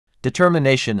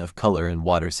Determination of color in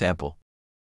water sample.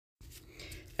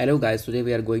 Hello guys, today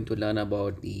we are going to learn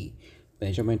about the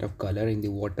measurement of color in the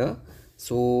water.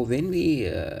 So when we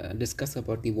discuss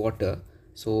about the water,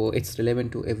 so it's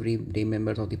relevant to everyday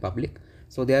members of the public.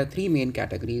 So there are three main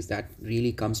categories that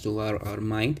really comes to our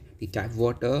mind: the tap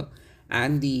water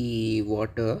and the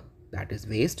water that is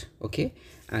waste, okay,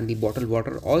 and the bottled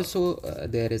water. Also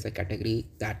there is a category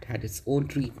that had its own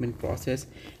treatment process,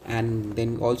 and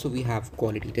then also we have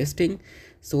quality testing.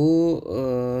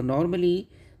 So normally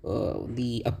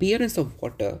the appearance of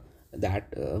water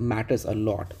that matters a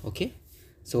lot, okay.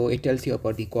 So it tells you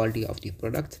about the quality of the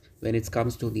product when it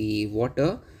comes to the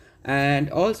water. And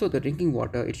also the drinking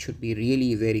water, it should be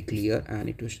really very clear, and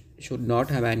it should not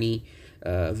have any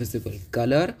visible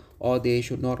color, or there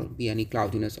should not be any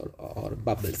cloudiness or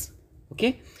bubbles,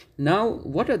 okay. Now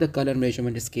what are the color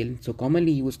measurement scale? So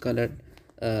commonly used color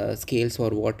scales for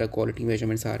water quality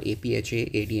measurements are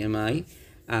APHA, ADMI,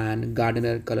 and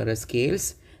Gardner color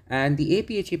scales. And the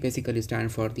APHA basically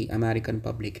stands for the American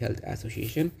Public Health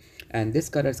Association, and this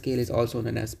color scale is also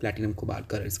known as platinum cobalt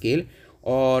color scale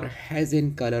or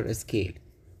Hazen color scale,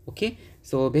 okay.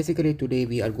 So basically today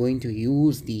we are going to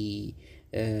use the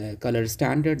color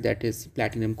standard, that is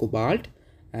platinum cobalt,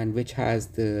 and which has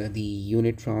the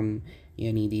unit from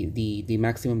the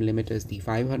maximum limit is the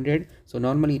 500. So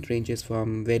normally it ranges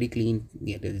from very clean,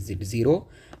 zero,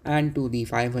 and to the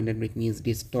 500, which means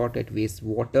distorted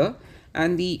wastewater.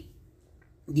 And the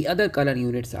other color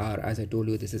units are, as I told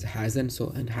you, this is Hazen. So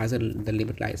in Hazen the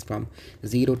limit lies from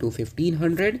 0 to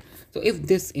 1500. So if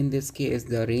this, in this case,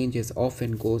 the range is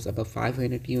often goes above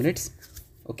 500 units,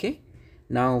 okay.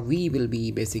 Now we will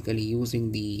be basically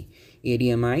using the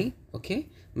ADMI, okay,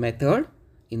 method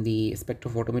in the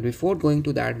spectrophotometer. Before going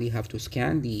to that, we have to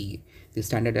scan the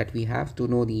standard that we have to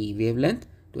know the wavelength,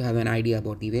 to have an idea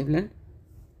about the wavelength.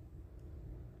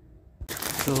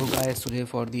 So guys, today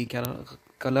for the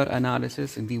color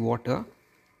analysis in the water,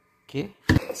 okay,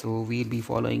 so we'll be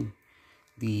following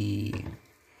the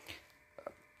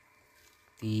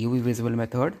UV visible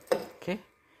method, okay.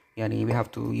 Yani we have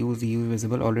to use the UV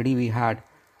visible. Already I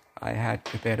had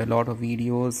prepared a lot of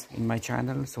videos in my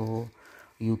channel, so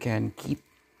you can keep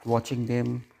watching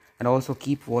them, and also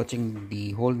keep watching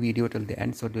the whole video till the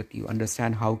end, so that you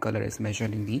understand how color is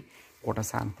measured in the water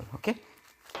sample, okay.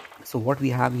 So what we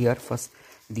have here, first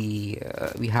we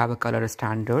have a color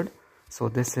standard. So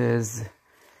this is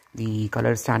the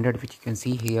color standard, which you can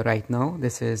see here right now.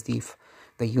 This is the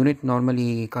unit.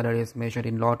 Normally color is measured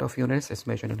in lot of units. It's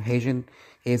measured in Hazen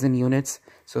units.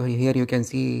 So here you can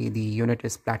see the unit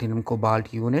is platinum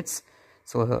cobalt units.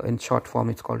 So in short form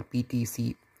it's called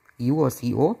PTCU or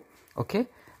CO, okay.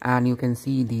 And you can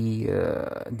see the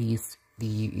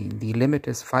limit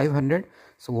is 500.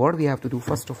 So what we have to do,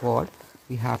 first of all,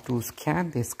 we have to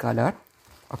scan this color,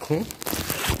 okay.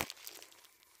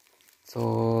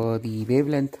 So the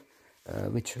wavelength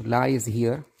which lies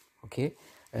here, okay,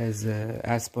 is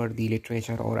as per the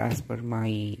literature or as per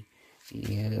my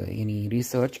any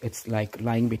research, it's like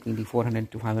lying between the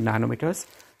 400 to 500 nanometers.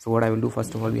 So what I will do,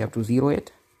 first of all, we have to zero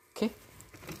it, okay.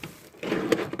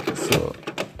 So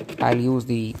I'll use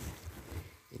this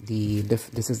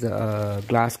is the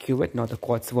glass cuvette, not the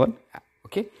quartz one,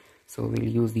 okay. So we'll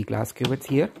use the glass cuvettes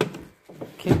here,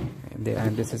 okay.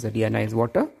 And this is a deionized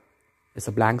water. It's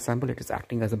a blank sample. It is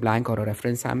acting as a blank or a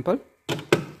reference sample.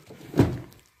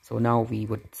 So now we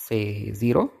would say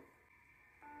 0.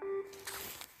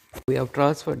 We have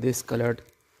transferred this colored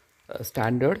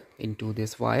standard into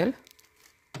this vial.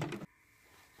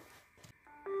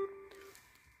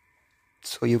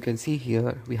 So you can see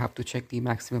here we have to check the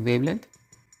maximum wavelength,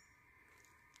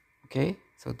 okay.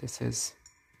 So this is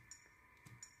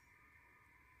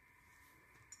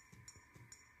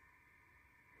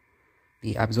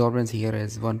the absorbance here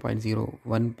is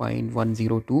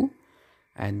 1.102,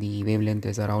 and the wavelength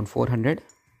is around 400.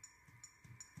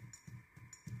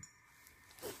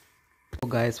 So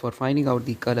guys, for finding out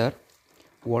the color,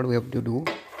 what we have to do,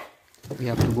 we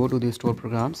have to go to the store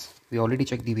programs. We already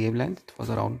checked the wavelength. It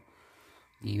was around,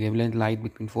 the wavelength lied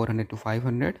between 400 to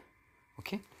 500,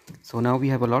 okay. So now we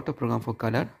have a lot of program for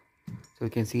color. So you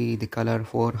can see the color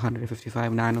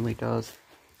 455 nanometers,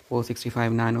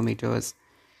 465 nanometers,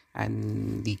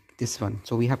 and this one.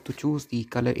 So we have to choose the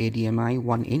color ADMI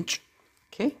 1 inch,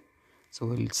 okay. So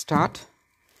we'll start,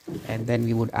 and then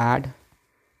we would add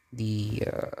the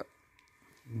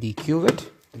cuvette,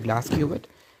 the glass cuvette,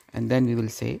 and then we will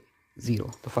say 0.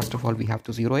 So first of all we have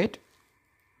to zero it,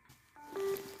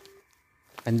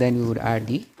 and then we would add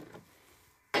the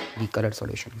colored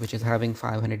solution, which is having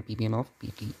 500 ppm of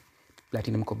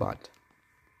platinum cobalt.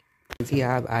 You can see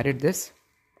I have added this,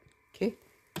 okay.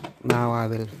 Now I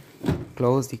will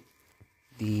close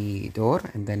the door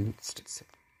and then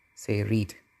say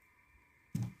read.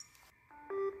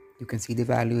 You can see the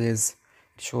value is,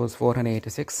 it shows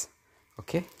 486.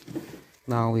 Okay,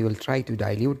 now we will try to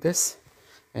dilute this,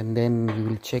 and then we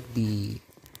will check the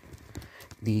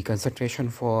concentration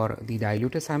for the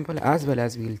diluted sample, as well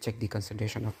as we will check the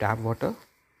concentration of tap water.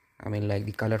 I mean, like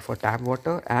the color for tap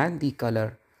water and the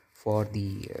color for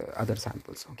the other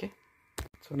samples. Okay,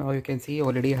 so now you can see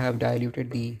already I have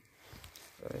diluted the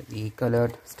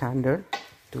colored standard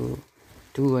to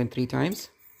 2 and 3 times.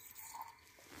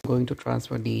 I'm going to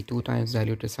transfer the 2 times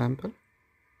diluted sample,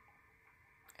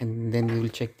 and then we will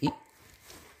check the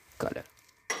color.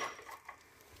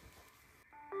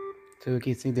 So you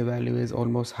can see the value is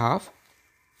almost half.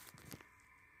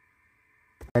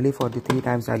 Value for the 3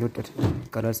 times diluted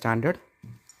color standard,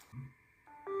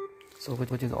 so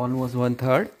which is almost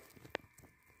 1/3.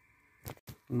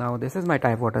 Now this is my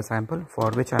type water sample, for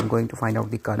which I am going to find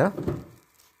out the color.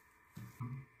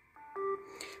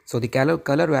 So the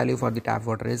color value for the tap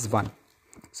water is 1,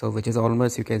 so which is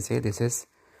almost, you can say this is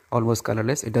almost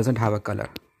colorless. It doesn't have a color.